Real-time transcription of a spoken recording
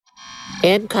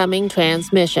Incoming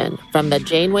transmission from the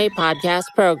Janeway Podcast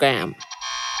Program.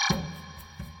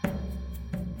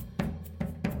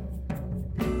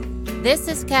 This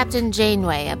is Captain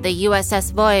Janeway of the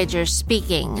USS Voyager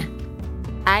speaking.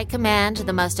 I command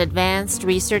the most advanced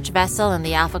research vessel in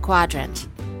the Alpha Quadrant.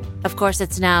 Of course,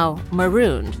 it's now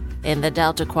marooned in the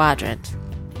Delta Quadrant.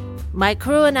 My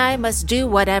crew and I must do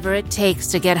whatever it takes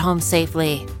to get home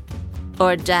safely,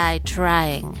 or die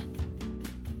trying.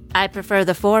 I prefer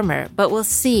the former, but we'll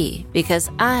see, because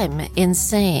I'm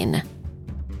insane.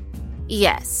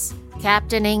 Yes,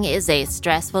 captaining is a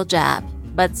stressful job,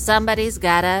 but somebody's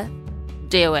gotta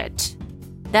do it.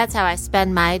 That's how I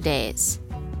spend my days.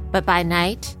 But by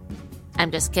night,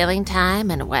 I'm just killing time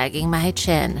and wagging my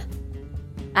chin.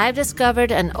 I've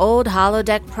discovered an old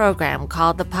holodeck program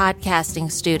called the Podcasting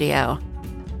Studio.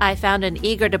 I found an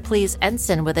eager-to-please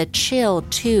ensign with a chill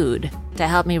tude to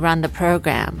help me run the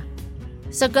program.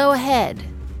 So go ahead,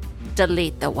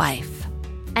 delete the wife,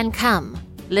 and come,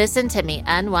 listen to me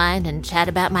unwind and chat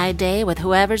about my day with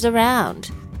whoever's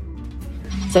around.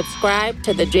 Subscribe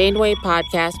to the Janeway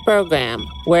Podcast Program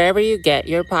wherever you get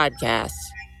your podcasts.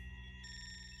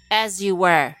 As you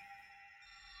were.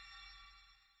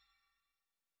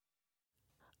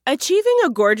 Achieving a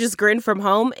gorgeous grin from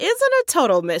home isn't a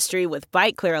total mystery with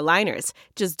Bite Clear aligners.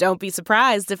 Just don't be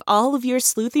surprised if all of your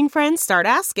sleuthing friends start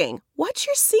asking, "What's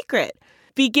your secret?"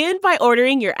 Begin by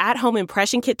ordering your at-home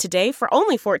impression kit today for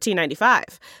only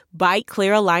 $14.95. Bite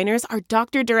Clear aligners are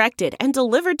doctor-directed and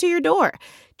delivered to your door.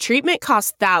 Treatment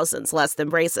costs thousands less than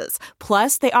braces.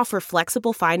 Plus, they offer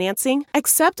flexible financing,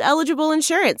 accept eligible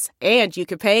insurance, and you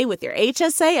can pay with your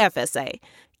HSA FSA.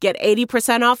 Get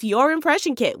 80% off your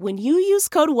impression kit when you use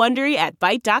code WONDERY at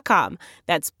Byte.com.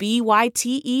 That's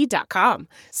BYTE.com.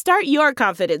 Start your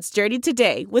confidence journey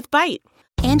today with Byte.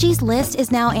 Angie's List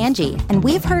is now Angie, and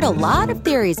we've heard a lot of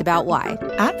theories about why.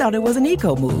 I thought it was an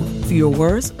eco move. Fewer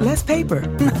words, less paper.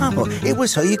 No, it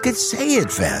was so you could say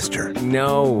it faster.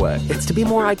 No, it's to be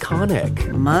more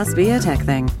iconic. Must be a tech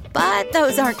thing. But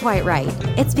those aren't quite right.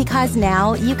 It's because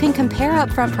now you can compare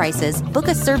upfront prices, book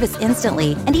a service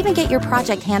instantly, and even get your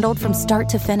project handled from start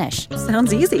to finish.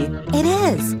 Sounds easy. It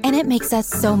is, and it makes us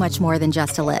so much more than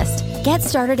just a list. Get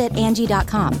started at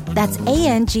Angie.com. That's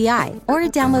ANGI, or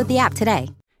download the app today.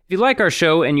 If you like our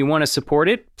show and you want to support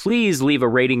it, please leave a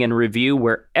rating and review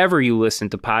wherever you listen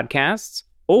to podcasts,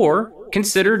 or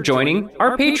consider joining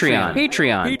our Patreon.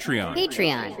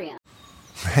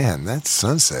 Man, that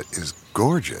sunset is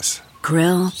gorgeous.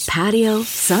 Grill, patio,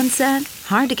 sunset.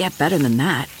 Hard to get better than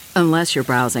that. Unless you're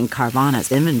browsing Carvana's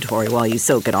inventory while you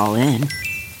soak it all in.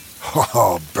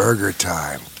 Oh, burger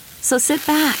time. So sit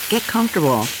back, get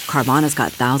comfortable. Carvana's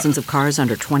got thousands of cars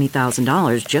under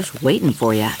 $20,000 just waiting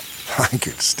for you. I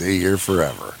could stay here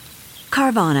forever.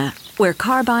 Carvana, where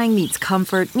car buying meets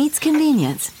comfort meets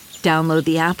convenience. Download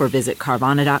the app or visit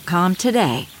Carvana.com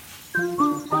today.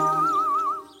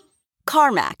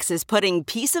 CarMax is putting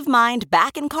peace of mind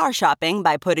back in car shopping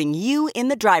by putting you in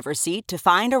the driver's seat to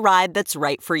find a ride that's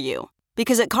right for you.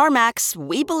 Because at CarMax,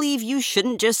 we believe you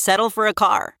shouldn't just settle for a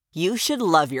car. You should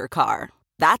love your car.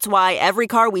 That's why every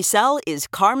car we sell is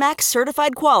CarMax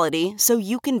certified quality, so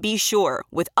you can be sure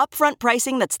with upfront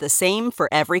pricing that's the same for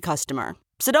every customer.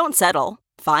 So don't settle.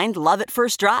 Find love at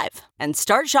first drive and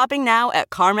start shopping now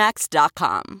at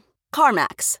CarMax.com.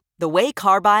 CarMax, the way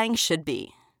car buying should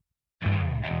be.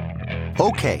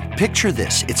 Okay, picture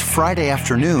this. It's Friday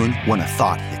afternoon when a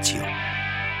thought hits you.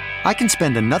 I can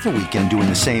spend another weekend doing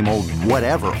the same old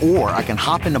whatever, or I can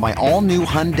hop into my all-new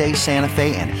Hyundai Santa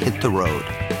Fe and hit the road.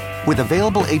 With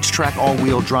available H-Track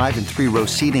all-wheel drive and 3-row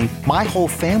seating, my whole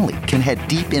family can head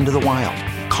deep into the wild.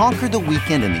 Conquer the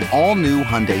weekend in the all-new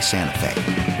Hyundai Santa Fe.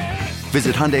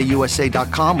 Visit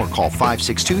HyundaiUSA.com or call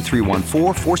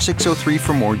 562-314-4603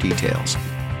 for more details.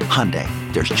 Hyundai,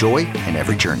 there's joy in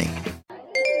every journey.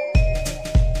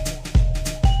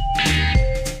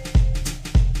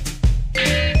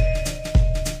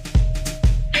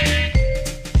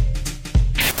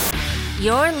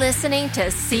 You're listening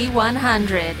to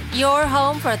C100, your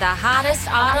home for the hottest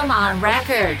autumn on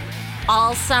record.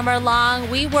 All summer long,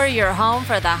 we were your home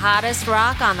for the hottest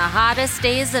rock on the hottest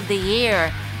days of the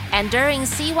year. And during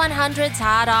C100's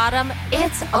Hot Autumn,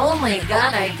 it's only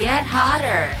gonna get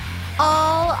hotter.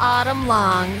 All autumn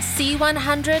long,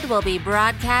 C100 will be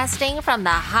broadcasting from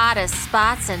the hottest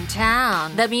spots in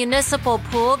town. The municipal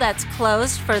pool that's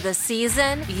closed for the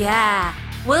season? Yeah.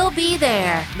 We'll be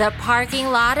there, the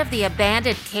parking lot of the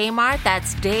abandoned Kmart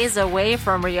that's days away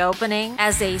from reopening,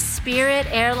 as a Spirit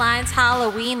Airlines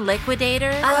Halloween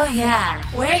liquidator. Oh yeah,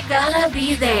 we're gonna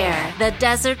be there. The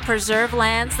desert preserve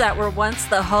lands that were once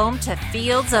the home to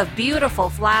fields of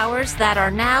beautiful flowers that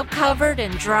are now covered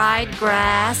in dried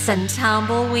grass and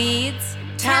tumbleweeds.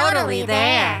 Totally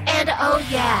there. And oh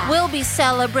yeah, we'll be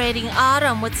celebrating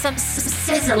autumn with some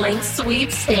sizzling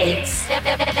sweepstakes.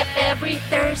 Every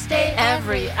Thursday,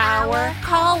 every hour,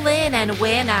 call in and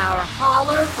win our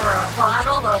Holler for a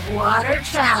Bottle of Water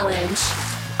challenge.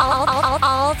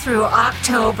 All through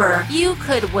October, you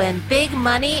could win big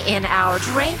money in our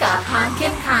Drink a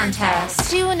Pumpkin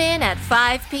contest. Tune in at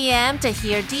 5 p.m. to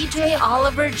hear DJ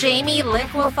Oliver Jamie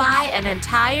liquefy an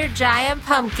entire giant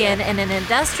pumpkin in an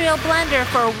industrial blender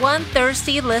for one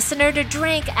thirsty listener to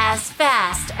drink as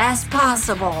fast as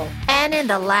possible. And in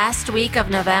the last week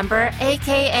of November,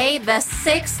 aka the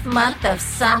 6th month of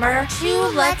summer,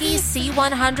 2 lucky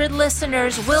C100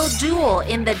 listeners will duel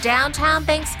in the downtown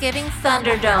Thanksgiving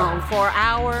Thunderdome for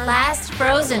our last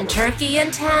frozen turkey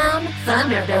in town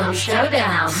Thunderdome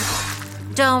Showdown.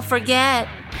 Don't forget,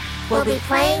 we'll be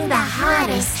playing the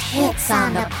hottest hits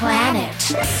on the planet.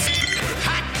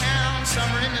 Hot town,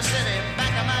 summer in the city,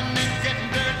 back of my neck getting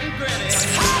dirt and gritty.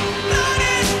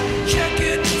 Check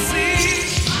it and see.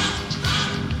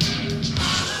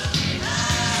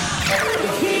 The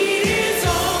heat is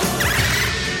on.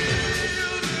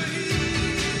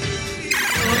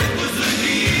 It was the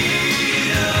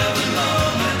heat of the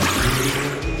moment.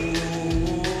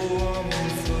 Oh, I'm on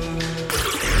fire.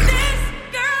 This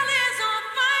girl is on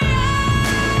fire.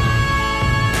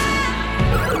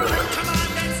 Come on,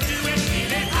 let's do it.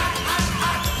 Feel it hot, hot,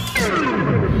 hot.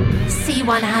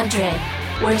 C100,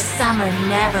 where summer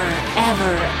never,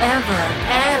 ever, ever,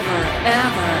 ever,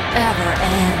 ever, ever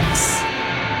ends.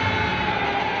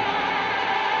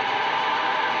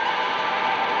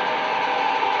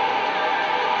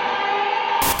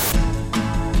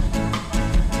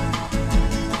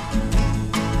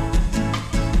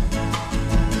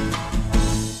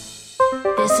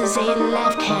 This is a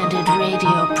left-handed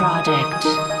radio product.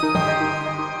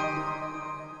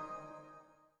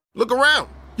 Look around.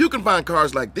 You can find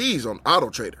cars like these on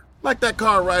AutoTrader, like that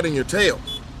car riding your tail.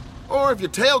 Or if you're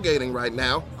tailgating right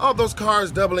now, all those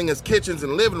cars doubling as kitchens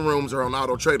and living rooms are on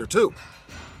AutoTrader too.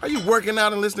 Are you working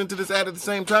out and listening to this ad at the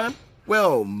same time?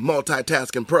 Well,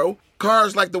 multitasking pro,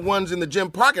 cars like the ones in the gym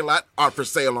parking lot are for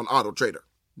sale on AutoTrader.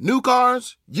 New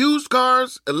cars, used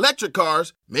cars, electric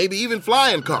cars, maybe even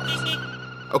flying cars.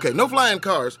 Okay, no flying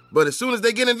cars, but as soon as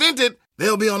they get invented,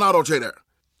 they'll be on AutoTrader.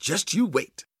 Just you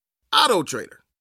wait. AutoTrader.